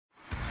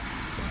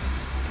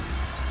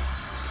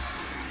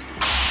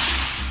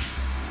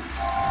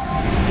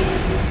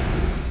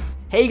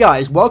Hey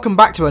guys, welcome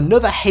back to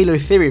another Halo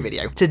Theory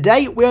video.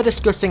 Today we are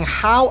discussing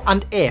how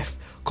and if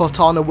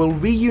Cortana will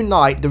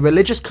reunite the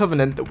religious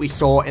covenant that we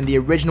saw in the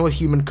original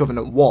Human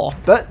Covenant War.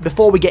 But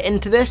before we get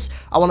into this,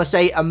 I want to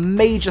say a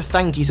major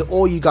thank you to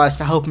all you guys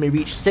for helping me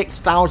reach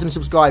 6,000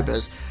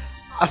 subscribers.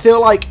 I feel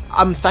like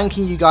I'm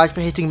thanking you guys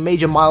for hitting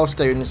major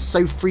milestones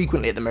so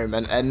frequently at the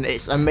moment, and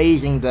it's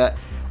amazing that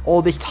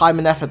all this time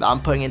and effort that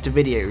I'm putting into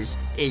videos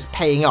is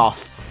paying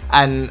off.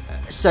 And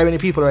so many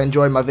people are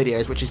enjoying my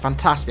videos, which is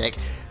fantastic.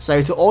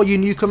 So to all you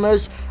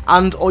newcomers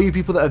and all you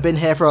people that have been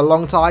here for a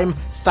long time,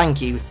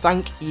 thank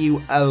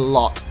you a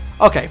lot.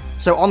 Okay,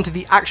 so on to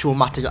the actual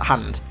matters at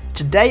hand.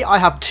 Today I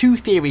have two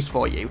theories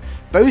for you.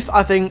 Both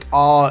I think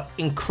are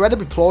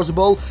incredibly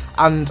plausible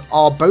and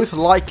are both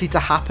likely to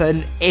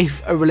happen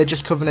if a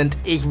religious covenant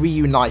is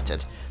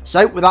reunited.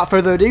 So without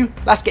further ado,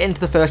 let's get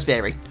into the first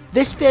theory.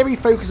 This theory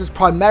focuses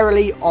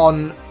primarily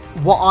on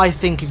what I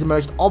think is the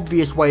most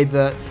obvious way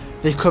that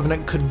the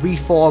Covenant could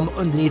reform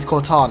underneath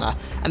Cortana,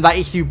 and that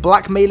is through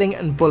blackmailing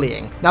and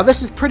bullying. Now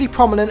this is pretty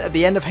prominent at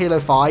the end of Halo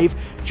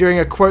 5 during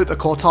a quote that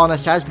Cortana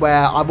says,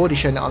 where I've already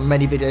shown it on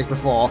many videos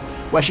before,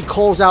 where she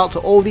calls out to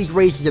all these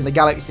races in the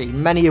galaxy,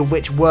 many of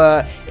which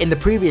were in the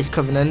previous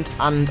Covenant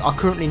and are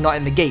currently not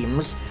in the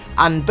games,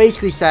 and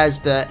basically says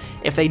that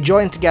if they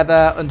join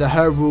together under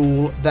her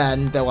rule,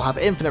 then they will have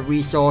infinite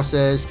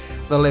resources,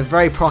 they'll live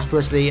very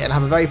prosperously and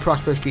have a very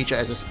prosperous future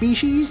as a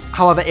species.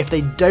 However, if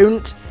they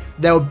don't,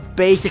 they'll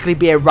basically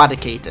be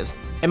eradicated.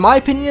 In my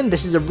opinion,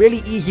 this is a really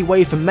easy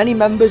way for many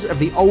members of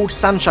the old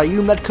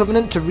Sanshyuum-led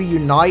Covenant to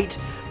reunite,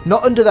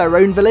 not under their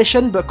own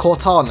volition, but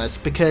Cortana's,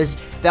 because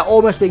they're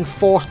almost being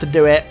forced to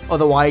do it,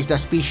 otherwise their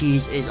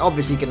species is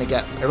obviously going to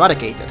get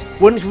eradicated.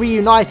 Once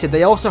reunited,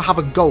 they also have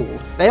a goal.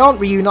 They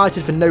aren't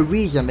reunited for no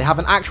reason, they have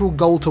an actual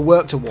goal to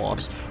work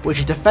towards, which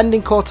is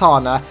defending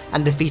Cortana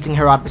and defeating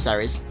her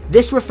adversaries.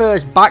 This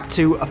refers back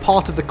to a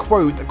part of the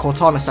quote that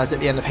Cortana says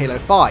at the end of Halo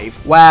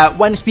 5, where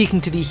when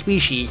speaking to these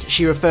species,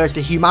 she refers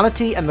to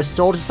humanity and the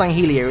Sword of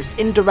Sanghelios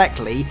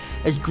indirectly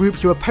as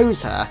groups who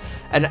oppose her,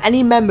 and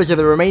any members of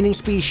the remaining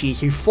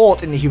species who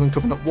fought in the Human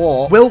Covenant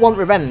War will want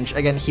revenge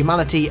against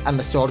humanity and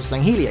the Sword of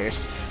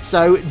Sanghelios.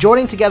 So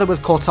joining together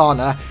with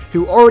Cortana,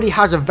 who already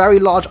has a very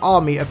large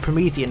army of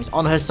Prometheans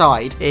on her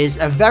side, is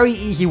a very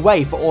easy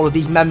way for all of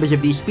these members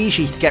of these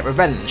species to get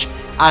revenge,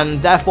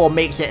 and therefore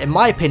makes it, in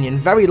my opinion,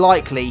 very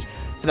likely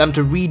for them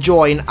to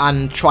rejoin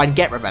and try and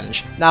get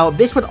revenge. Now,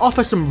 this would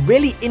offer some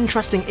really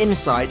interesting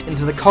insight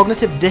into the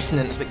cognitive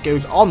dissonance that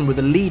goes on with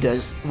the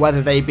leaders,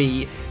 whether they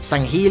be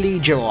Sangheli,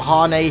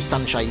 Jiralhane,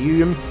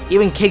 Sanshyuum,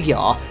 even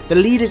Kigyar, the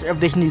leaders of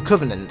this new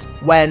covenant,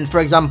 when, for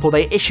example,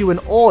 they issue an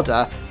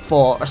order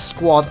for a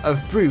squad of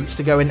brutes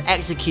to go and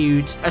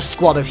execute a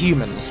squad of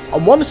humans.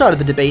 On one side of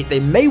the debate, they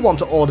may want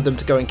to order them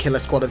to go and kill a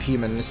squad of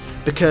humans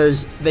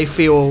because they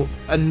feel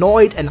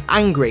annoyed and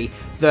angry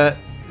that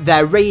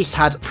their race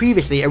had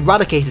previously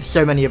eradicated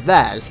so many of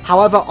theirs.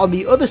 However, on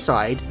the other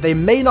side, they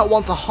may not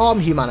want to harm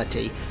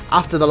humanity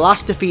after the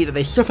last defeat that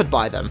they suffered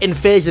by them, in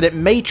fears that it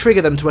may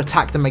trigger them to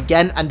attack them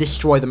again and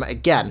destroy them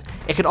again.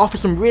 It could offer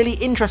some really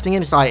interesting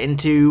insight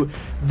into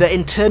the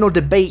internal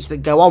debates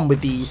that go on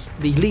with these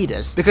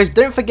leaders. Because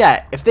don't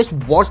forget, if this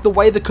was the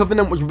way the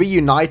Covenant was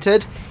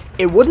reunited,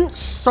 it wouldn't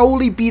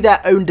solely be their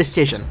own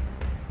decision.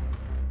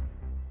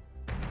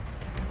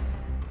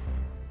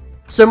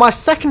 So my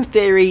second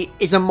theory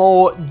is a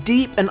more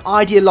deep and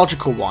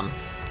ideological one,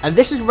 and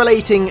this is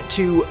relating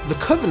to the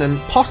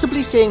Covenant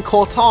possibly seeing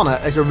Cortana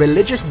as a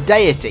religious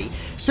deity,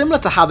 similar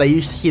to how they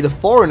used to see the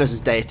Foreigners as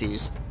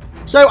deities.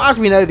 So as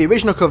we know, the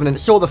original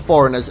Covenant saw the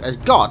Foreigners as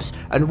gods,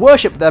 and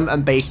worshipped them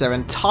and based their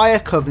entire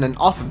Covenant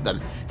off of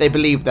them. They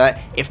believed that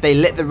if they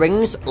lit the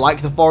rings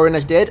like the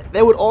Foreigners did,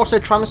 they would also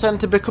transcend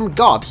to become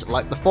gods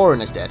like the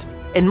Foreigners did.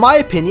 In my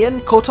opinion,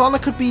 Cortana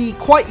could be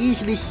quite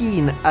easily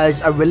seen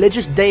as a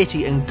religious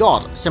deity and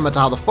god, similar to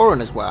how the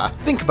Foreigners were.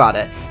 Think about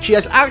it, she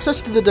has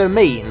access to the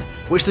domain,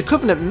 which the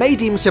Covenant may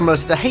deem similar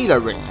to the Halo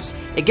rings.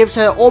 It gives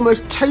her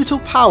almost total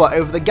power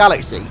over the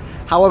galaxy,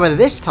 however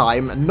this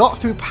time not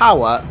through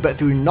power but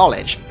through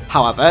knowledge.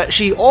 However,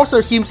 she also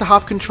seems to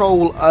have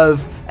control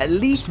of at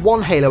least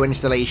one Halo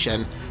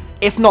installation,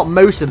 if not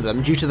most of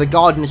them, due to the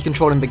Guardians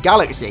controlling the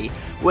galaxy,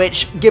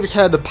 which gives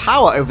her the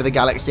power over the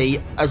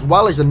galaxy, as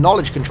well as the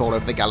knowledge control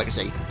over the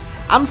galaxy.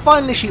 And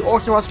finally, she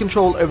also has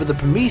control over the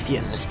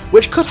Prometheans,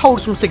 which could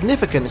hold some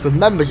significance with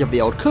members of the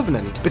Old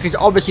Covenant, because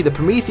obviously the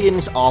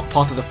Prometheans are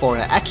part of the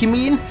Foreigner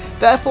Ecumene,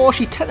 therefore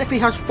she technically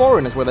has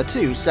Foreigners with her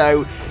too,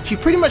 so she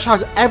pretty much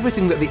has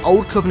everything that the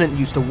Old Covenant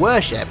used to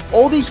worship.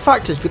 All these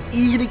factors could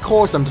easily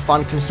cause them to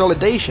find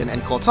consolidation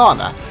in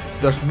Cortana,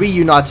 thus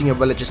reuniting a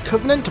religious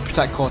covenant to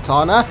protect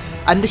Cortana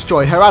and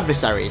destroy her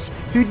adversaries,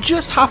 who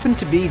just happen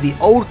to be the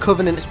Old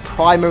Covenant's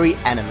primary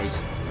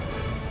enemies.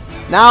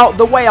 Now,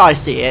 the way I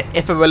see it,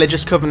 if a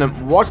religious covenant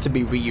was to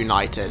be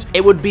reunited,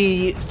 it would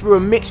be through a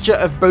mixture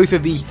of both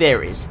of these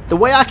theories. The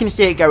way I can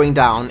see it going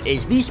down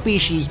is these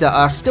species that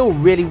are still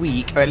really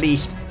weak, or at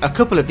least a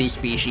couple of these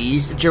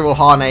species,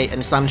 Jiralhane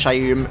and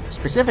Sanshyuum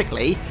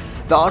specifically,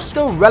 that are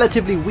still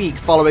relatively weak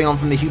following on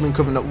from the Human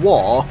Covenant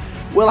War,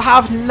 will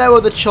have no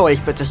other choice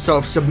but to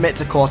sort of submit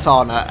to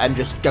Cortana and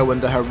just go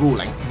under her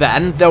ruling.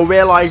 Then they'll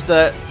realise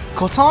that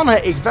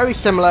Cortana is very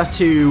similar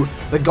to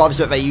the gods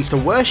that they used to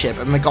worship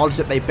and the gods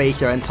that they based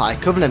their entire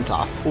covenant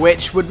off,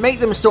 which would make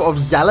them sort of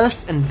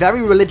zealous and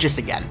very religious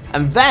again.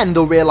 And then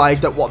they'll realise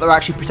that what they're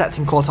actually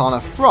protecting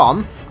Cortana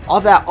from are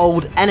their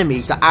old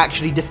enemies that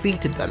actually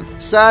defeated them.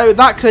 So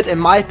that could, in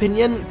my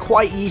opinion,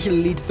 quite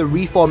easily lead to the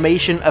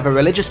reformation of a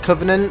religious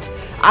covenant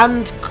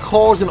and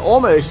cause an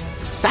almost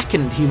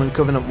second human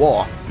covenant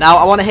war. Now,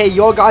 I want to hear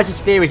your guys'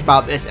 theories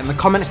about this in the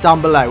comments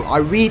down below. I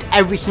read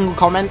every single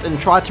comment and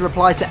try to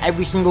reply to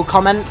every single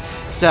comment,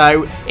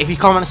 so if you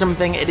comment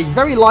something, it is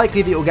very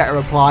likely that you'll get a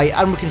reply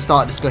and we can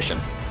start a discussion.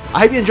 I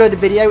hope you enjoyed the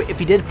video.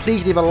 If you did,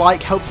 please leave a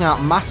like, helps me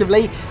out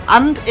massively.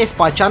 And if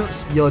by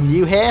chance you're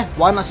new here,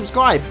 why not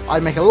subscribe? I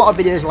make a lot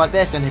of videos like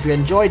this, and if you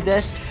enjoyed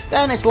this,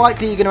 then it's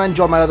likely you're going to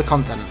enjoy my other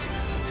content.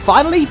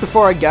 Finally,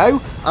 before I go,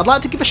 I'd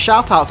like to give a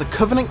shout out to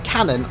Covenant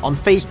Canon on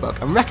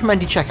Facebook and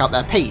recommend you check out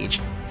their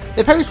page.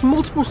 They post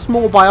multiple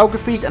small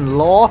biographies and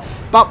lore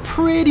about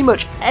pretty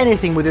much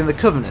anything within the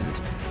Covenant,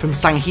 from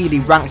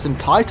Sangheili ranks and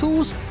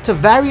titles to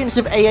variants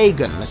of AA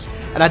guns,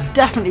 and are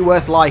definitely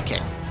worth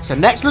liking. So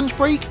next lunch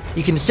break,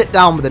 you can sit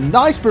down with a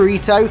nice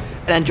burrito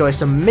and enjoy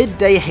some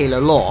midday Halo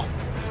lore.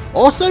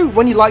 Also,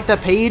 when you like their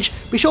page,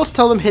 be sure to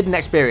tell them Hidden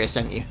Xperia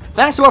sent you.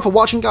 Thanks a lot for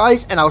watching,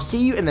 guys, and I'll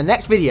see you in the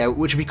next video,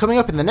 which will be coming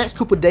up in the next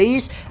couple of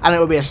days, and it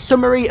will be a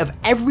summary of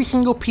every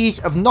single piece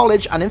of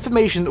knowledge and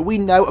information that we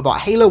know about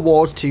Halo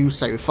Wars 2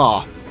 so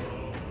far.